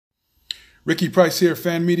Ricky Price here,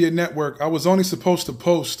 Fan Media Network. I was only supposed to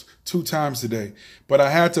post 2 times today, but I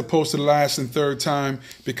had to post the last and third time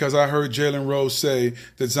because I heard Jalen Rose say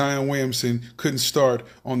that Zion Williamson couldn't start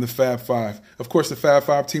on the Fab Five. Of course, the Fab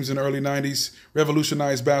Five teams in the early 90s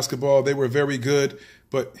revolutionized basketball. They were very good,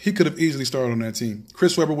 but he could have easily started on that team.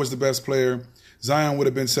 Chris Webber was the best player. Zion would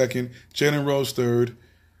have been second. Jalen Rose third.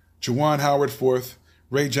 Juwan Howard fourth.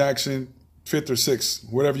 Ray Jackson fifth or sixth,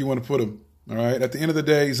 wherever you want to put him. All right. At the end of the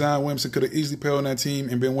day, Zion Williamson could have easily played on that team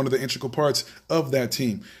and been one of the integral parts of that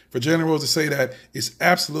team. For Jalen Rose to say that is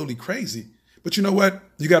absolutely crazy. But you know what?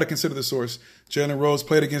 You got to consider the source. Jalen Rose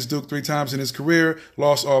played against Duke 3 times in his career,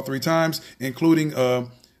 lost all 3 times, including a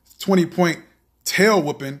 20-point tail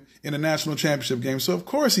whooping in a national championship game. So, of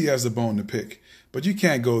course, he has a bone to pick. But you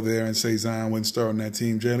can't go there and say Zion wouldn't start on that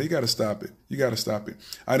team, Jalen. You got to stop it. You got to stop it.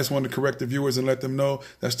 I just wanted to correct the viewers and let them know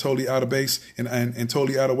that's totally out of base and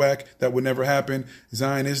totally out of whack. That would never happen.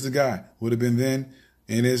 Zion is the guy. Would have been then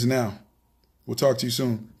and is now. We'll talk to you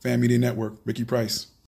soon. Fan Media Network, Ricky Price.